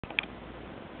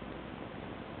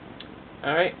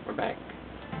Alright, we're back.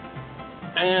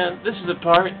 And this is a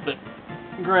part that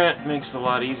Grant makes it a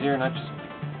lot easier, not just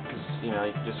because, you know,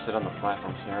 you can just sit on the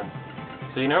platforms here.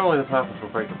 So normally the platforms will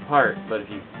break apart, but if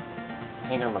you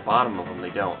hang on the bottom of them,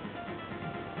 they don't.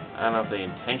 I don't know if they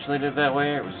intentionally did that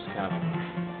way, or it was just kind of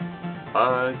a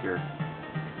bug, or...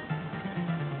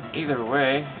 Either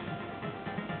way,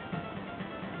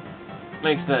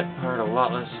 makes that part a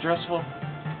lot less stressful.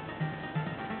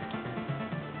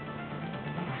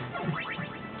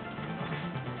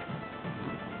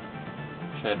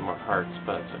 Had more hearts,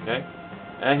 but it's okay.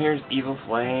 And here's Evil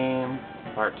Flame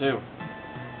Part 2.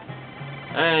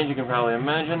 And you can probably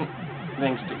imagine,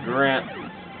 thanks to Grant,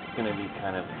 it's gonna be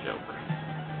kind of a joke.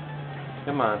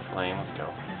 Come on, Flame, let's go.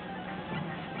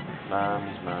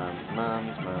 Mommies, mommies,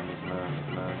 mommies, mommies, mommies,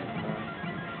 mommies, mommies.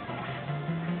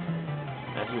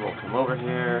 And he won't come over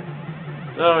here.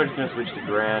 So we're just gonna switch to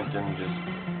Grant and just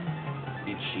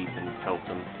eat sheep and pelt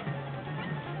them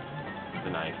with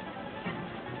the knife.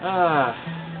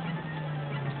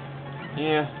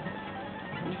 Yeah.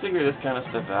 When you figure this kind of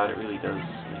stuff out, it really does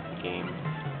make the game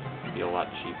feel a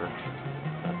lot cheaper.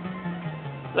 But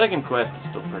second quest is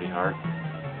still pretty hard,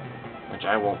 which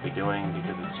I won't be doing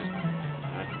because it's just...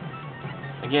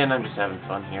 Again, I'm just having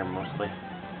fun here, mostly.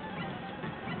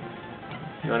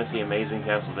 If you want to see amazing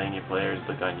Castlevania players,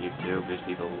 look on YouTube. There's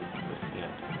people with, you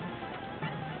know...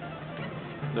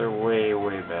 They're way,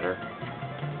 way better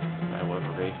than I will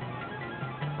ever be.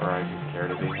 Or I just care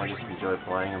to be. I just enjoy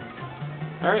playing them.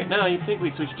 Alright, now you'd think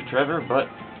we'd switch to Trevor, but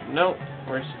nope.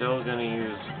 We're still gonna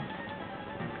use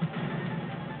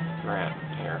Grant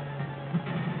here.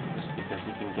 Just because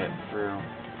he can get through.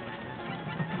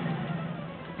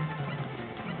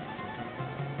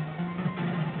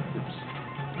 Oops.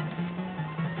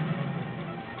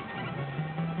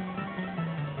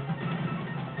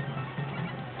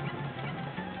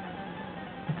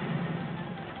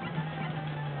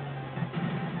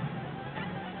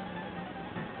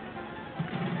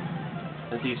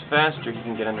 As he's faster, he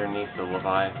can get underneath the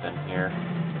Leviathan here.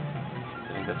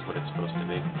 I think that's what it's supposed to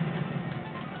be.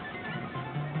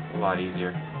 A lot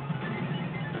easier.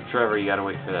 For Trevor, you gotta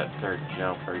wait for that third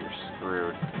jump or you're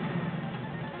screwed.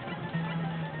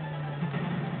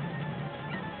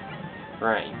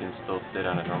 Right, you can still sit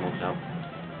on a normal jump.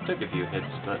 Took a few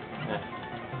hits, but eh.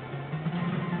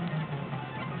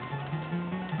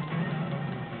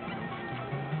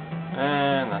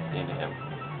 And that's the end of him.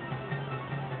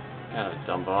 Kind of a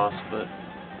dumb boss, but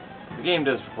the game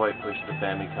does quite push the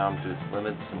Famicom to its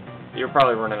limits, and you're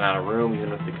probably running out of room even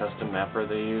with the custom mapper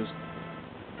they use.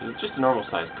 It's just a normal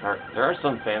sized cart. There are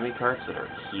some Family carts that are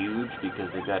huge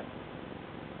because they've got,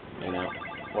 you know,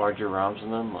 larger ROMs in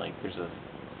them. Like there's a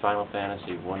Final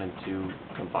Fantasy 1 and 2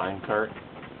 combined cart,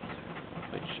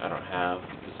 which I don't have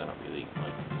because I don't really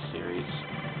like the series.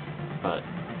 But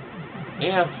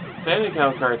yeah,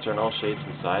 Famicom carts are in all shapes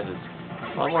and sizes.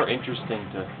 It's a lot more interesting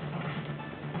to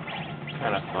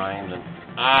kind of find and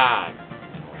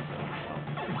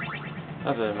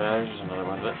not that it matters, there's another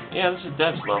one, but yeah, this is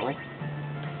Dev's level.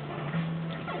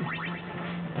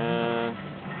 And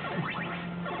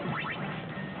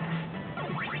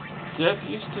Dev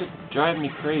used to drive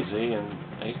me crazy, and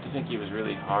I used to think he was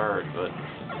really hard, but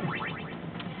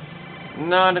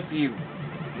not if you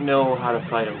know how to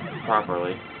fight him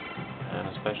properly, and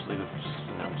especially with,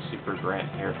 you know, Super Grant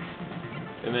here.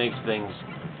 It makes things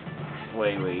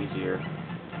way, way easier.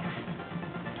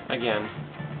 Again,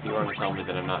 if you want to tell me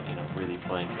that I'm not, you know, really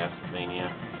playing Castlevania,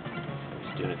 I'm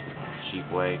just doing it the cheap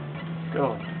way,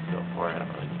 go for it, I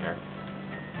don't really care.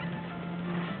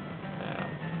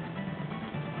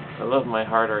 I love my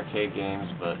hard arcade games,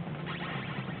 but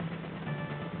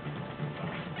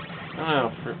I don't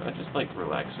know, I just like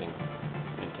relaxing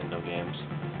Nintendo games.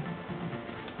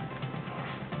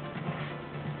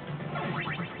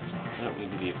 I don't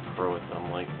need to be a pro at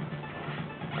them, like...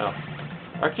 Oh.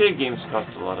 Arcade games cost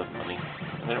a lot of money.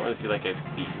 And I don't really feel like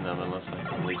I've beaten them unless I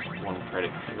can at least one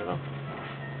credit through them.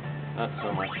 Not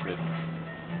so much with,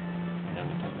 you know,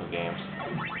 Nintendo games.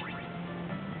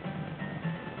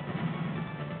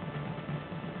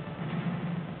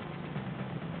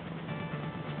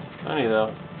 Funny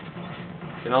though.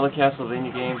 In all the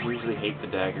Castlevania games, you usually hate the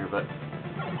dagger, but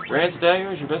Grant's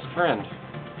dagger is your best friend.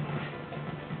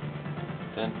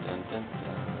 Dun dun dun dun.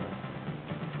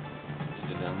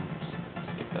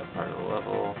 Skip that part of the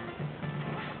level.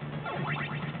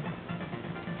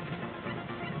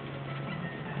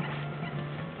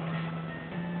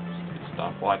 Stupid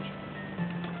stopwatch.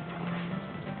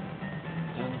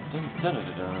 Dun dun dun dun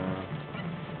dun dun.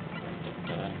 Dun dun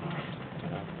dun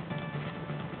dun.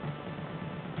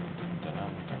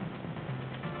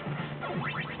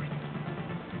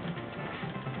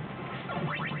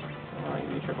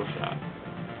 double shot.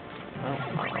 Oh,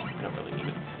 I don't really need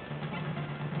it.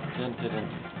 Dun, dun, dun.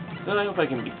 So I hope I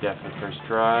can beat Death the first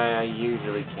try. I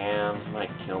usually can. Might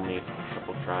kill me a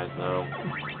couple tries though.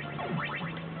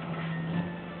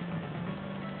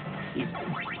 He's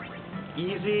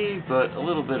easy, but a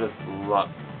little bit of luck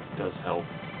does help.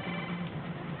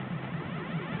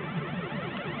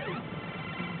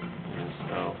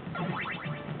 So,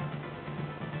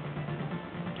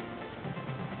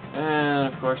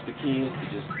 and of course the key is to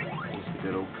just use the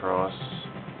good old cross.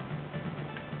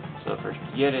 So first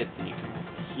you get it, then you come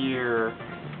over here,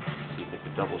 so you get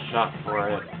the double shot for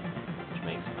it, which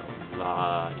makes it a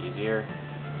lot easier.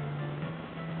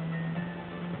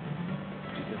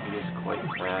 Because it is quite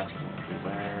fast and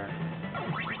everywhere.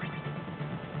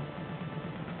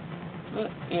 But,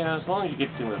 you know, as long as you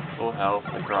get to him with full health,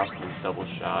 the cross and double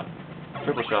shot.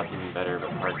 Triple shot's even better,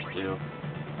 but hard to do.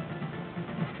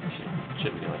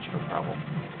 Shouldn't be much of a problem.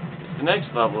 It's the next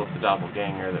level of the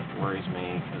doppelganger that worries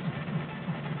me, because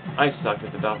I suck at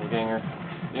the doppelganger.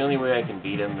 The only way I can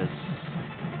beat him is,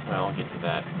 well, I'll get to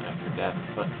that after death,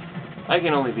 but I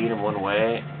can only beat him one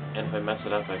way, and if I mess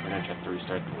it up, I pretty much have to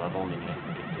restart the level, and then I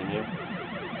can continue.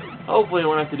 Hopefully I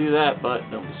won't have to do that, but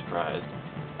don't be surprised.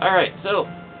 Alright, so,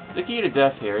 the key to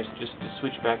death here is just to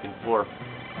switch back and forth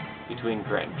between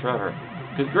Grant and Trevor.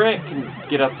 Because Grant can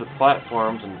get up the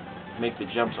platforms and make the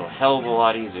jumps a hell of a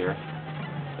lot easier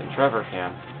than Trevor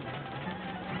can.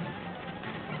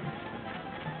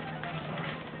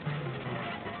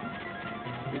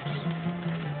 Oops.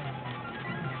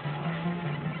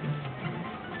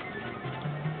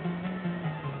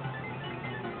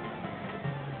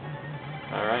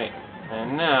 Alright,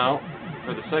 and now,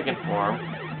 for the second form,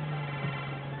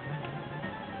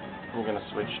 we're going to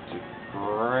switch to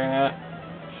Grant.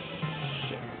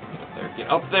 Shit. Get up there. Get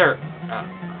up there! Ah,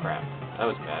 crap. That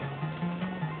was bad.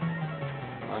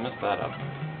 I messed that up.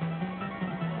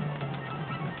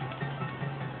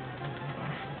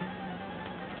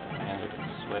 My hands are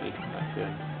getting sweaty. Not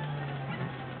good.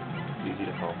 It's easy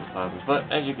to fall for plasmas. But,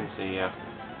 as you can see, yeah.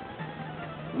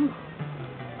 Whew.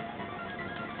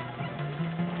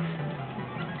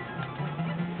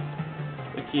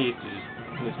 The key is to just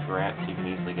use Grant so you can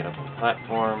easily get up on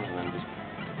platforms and then just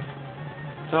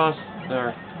toss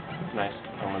their nice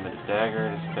unlimited dagger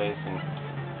in his face and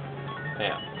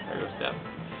yeah, there goes death.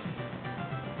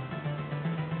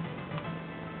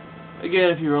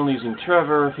 Again, if you're only using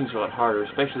Trevor, things are a lot harder,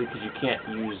 especially because you can't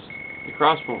use the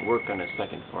cross won't work on his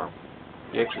second form.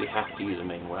 You actually have to use a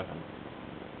main weapon.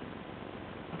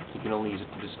 You can only use it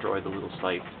to destroy the little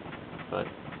scythe, but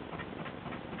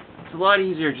it's a lot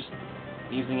easier just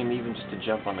using him even just to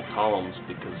jump on the columns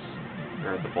because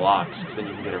or the blocks, because then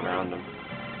you can get around them.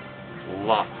 It's a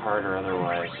lot harder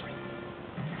otherwise.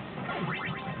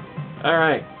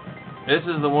 Alright, this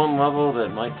is the one level that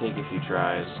might take a few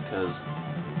tries, because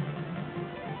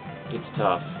it's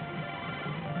tough.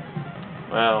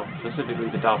 Well, specifically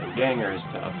the doppelganger is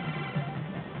tough.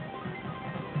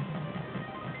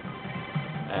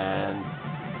 And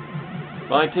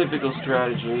my typical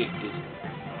strategy is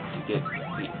to get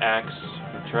the axe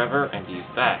from Trevor and to use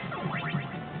that.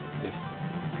 If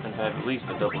I have at least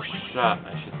a double shot,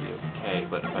 I should be okay.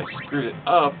 But if I screw it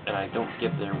up and I don't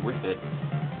get there with it,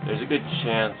 there's a good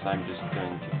chance I'm just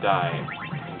going to die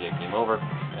and get game over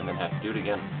and then have to do it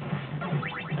again.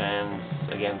 And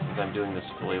again, since I'm doing this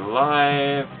fully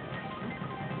live,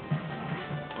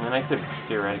 and I could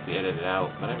theoretically edit it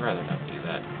out, but I'd rather not do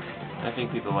that. I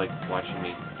think people like watching me,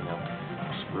 you know,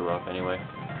 screw up anyway.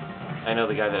 I know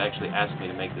the guy that actually asked me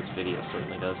to make this video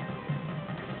certainly does.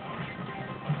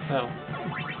 So,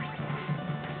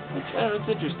 I don't know, it's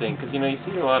interesting, because, you know, you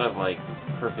see a lot of, like,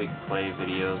 perfect play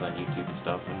videos on YouTube and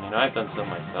stuff, and, you know, I've done some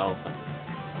myself, and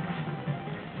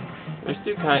there's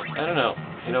two kinds, I don't know,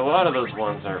 you know, a lot of those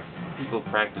ones are people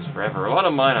practice forever. A lot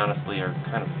of mine, honestly, are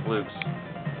kind of flukes.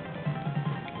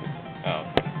 Oh,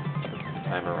 the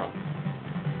timer wrong.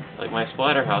 Like, my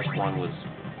Splatterhouse one was,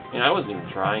 you know, I wasn't even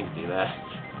trying to do that.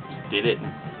 Just did it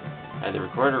and had the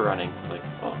recorder running. I was like,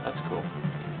 oh, that's cool.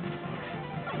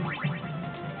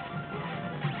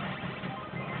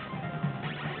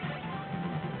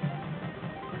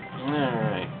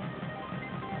 Alright.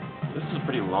 This is a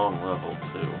pretty long level,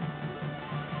 too.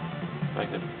 In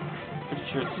fact, I'm pretty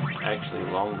sure it's actually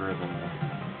longer than the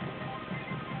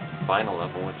final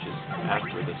level, which is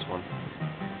after this one.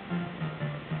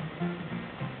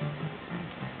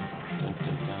 Dun,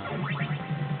 dun, dun.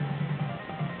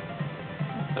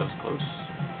 That was close.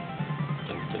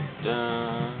 Dun, dun,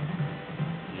 dun.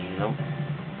 Jump.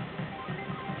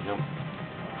 Jump.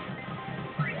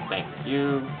 Thank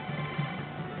you.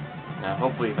 Now,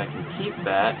 hopefully, if I can keep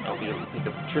that, I'll be able to pick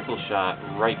up a triple shot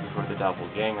right before the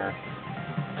doppelganger,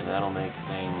 and that'll make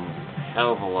things a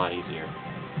hell of a lot easier.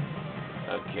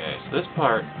 Okay, so this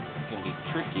part can be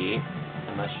tricky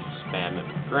unless you spam it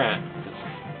with Grant, because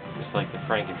just like the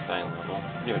Frankenstein level,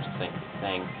 pretty much the same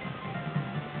thing.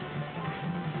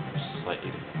 Just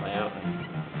slightly different layout.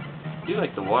 I do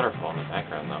like the waterfall in the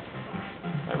background, though.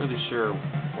 Not really sure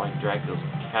why Dracula's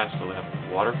castle would have a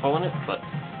waterfall in it, but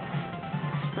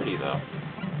it's pretty, though.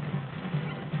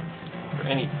 For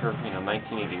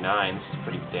 1989, this is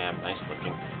pretty damn nice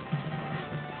looking.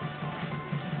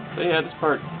 So yeah, this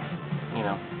part,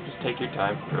 just take your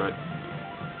time through it.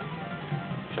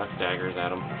 Chuck daggers at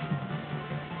them.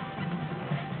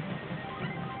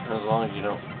 And as long as you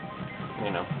don't,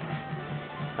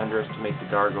 underestimate the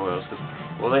gargoyles, because,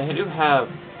 well, they do have,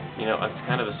 a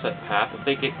kind of a set path. If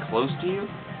they get close to you,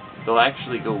 they'll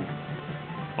actually go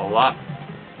a lot,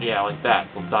 like that.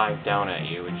 They'll dive down at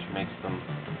you, which makes them a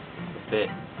bit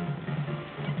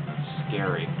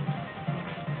scary.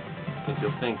 Because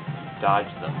you'll think you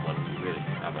dodged them when you really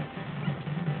haven't.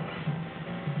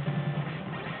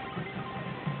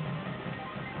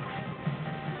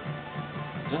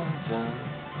 Dun, dun.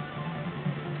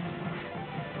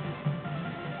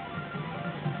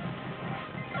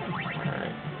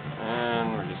 Alright, and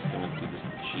we're just gonna do this the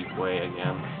cheap way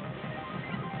again.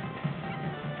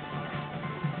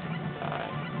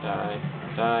 Die,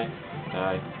 die,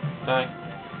 die, die.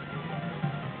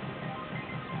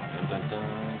 Dun, dun, dun,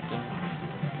 dun.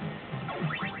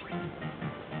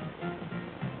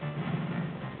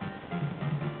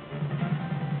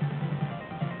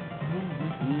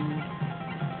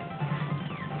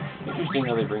 Interesting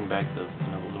how they bring back the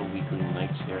little weakling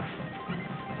knights here.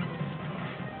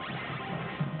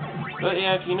 But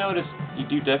yeah, if you notice, you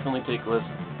do definitely take less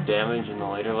damage in the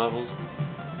later levels.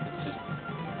 It's just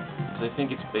because I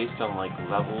think it's based on like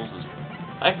levels.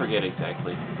 I forget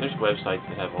exactly. There's websites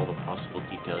that have all the possible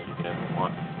details you could ever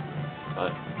want.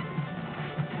 But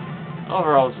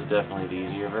overall, this is definitely the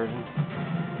easier version.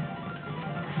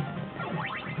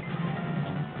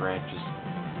 And Grant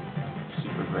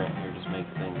Super Grant here just makes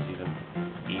things even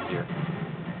easier.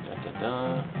 Dun, dun,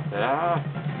 dun. Ah!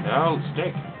 No!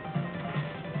 Stick!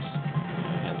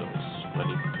 My hands are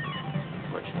sweaty,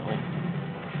 unfortunately.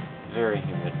 Very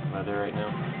humid weather right now.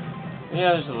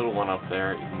 Yeah, there's a little one up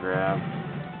there you can grab.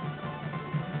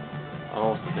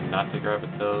 Almost something not to grab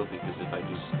it though, because if I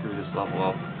do screw this level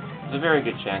up, there's a very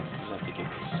good chance I just have to get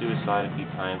suicide a few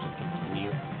times and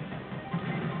continue.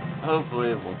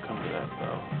 Hopefully it won't come to that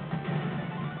though.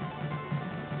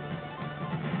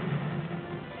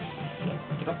 Shit,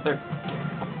 get up there!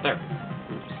 Get up there!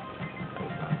 Oops. That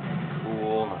was not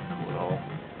cool, not cool at all.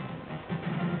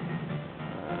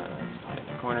 Let's hide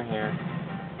in the corner here.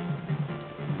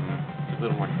 It's a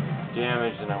little more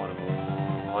damage than I would have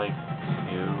liked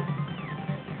to.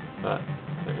 But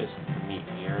there is meat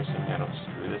here, so I don't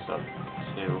screw this up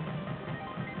too.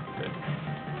 Good.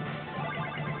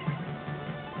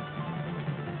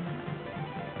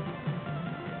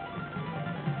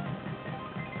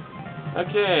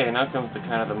 Okay, now comes the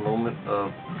kind of the moment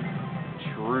of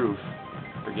truth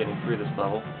for getting through this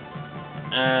level.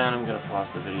 And I'm gonna pause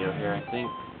the video here, I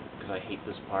think, because I hate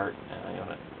this part and I don't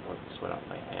want to sweat off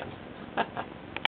my hands.